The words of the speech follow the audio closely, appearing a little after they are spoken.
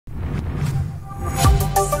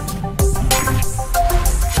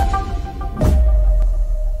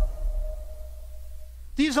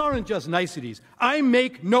these aren't just niceties. I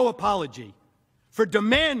make no apology for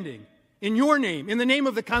demanding, in your name, in the name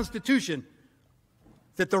of the Constitution,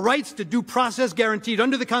 that the rights to due process guaranteed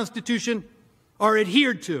under the Constitution are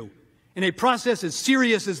adhered to in a process as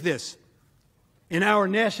serious as this in our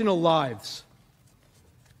national lives.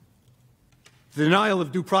 The denial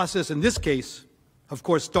of due process in this case, of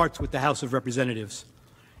course, starts with the House of Representatives.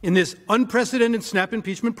 In this unprecedented snap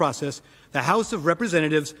impeachment process, the House of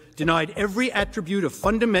Representatives denied every attribute of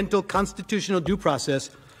fundamental constitutional due process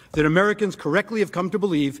that Americans correctly have come to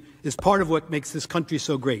believe is part of what makes this country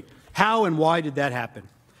so great. How and why did that happen?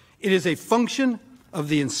 It is a function of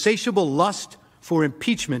the insatiable lust for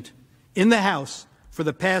impeachment in the House for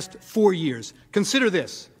the past 4 years. Consider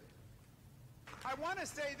this. I want to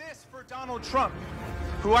say this for Donald Trump,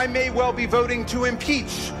 who I may well be voting to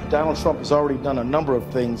impeach. Donald Trump has already done a number of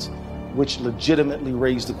things which legitimately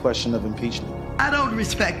raise the question of impeachment. I don't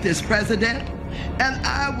respect this president, and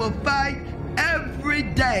I will fight every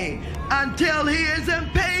day until he is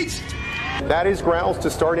impeached. That is grounds to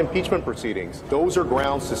start impeachment proceedings. Those are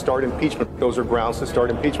grounds to start impeachment. Those are grounds to start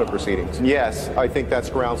impeachment proceedings. Yes, I think that's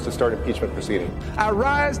grounds to start impeachment proceedings. I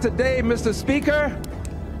rise today, Mr. Speaker,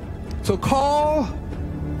 to call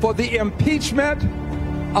for the impeachment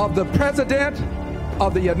of the President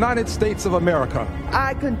of the United States of America.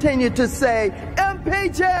 I continue to say,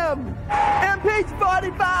 impeach him! Impeach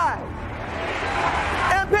 45!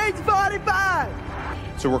 Impeach 45!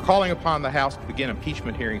 So we're calling upon the House to begin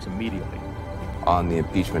impeachment hearings immediately. On the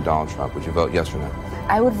impeachment of Donald Trump, would you vote yes or no?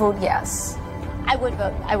 I would vote yes. I would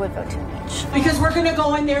vote to impeach. Because we're going to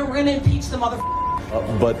go in there, we're going to impeach the motherfucker.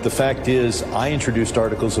 But the fact is, I introduced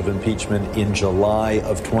articles of impeachment in July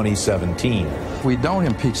of 2017. If we don't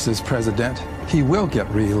impeach this president, he will get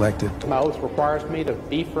reelected. My oath requires me to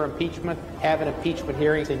be for impeachment, have an impeachment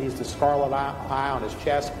hearing. He needs the scarlet eye on his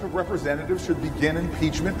chest. The representatives should begin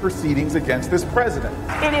impeachment proceedings against this president.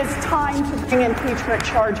 It is time to bring impeachment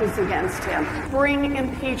charges against him. Bring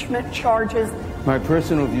impeachment charges. My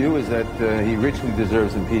personal view is that he richly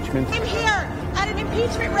deserves impeachment. I'm here at an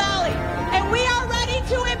impeachment rally, and we are ready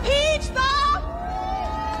to impeach the...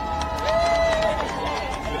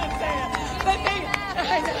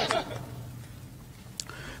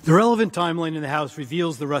 The relevant timeline in the House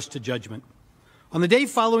reveals the rush to judgment. On the day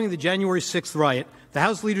following the January 6th riot, the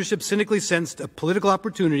House leadership cynically sensed a political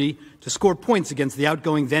opportunity to score points against the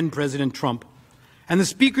outgoing then-President Trump. And the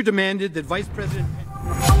Speaker demanded that Vice President...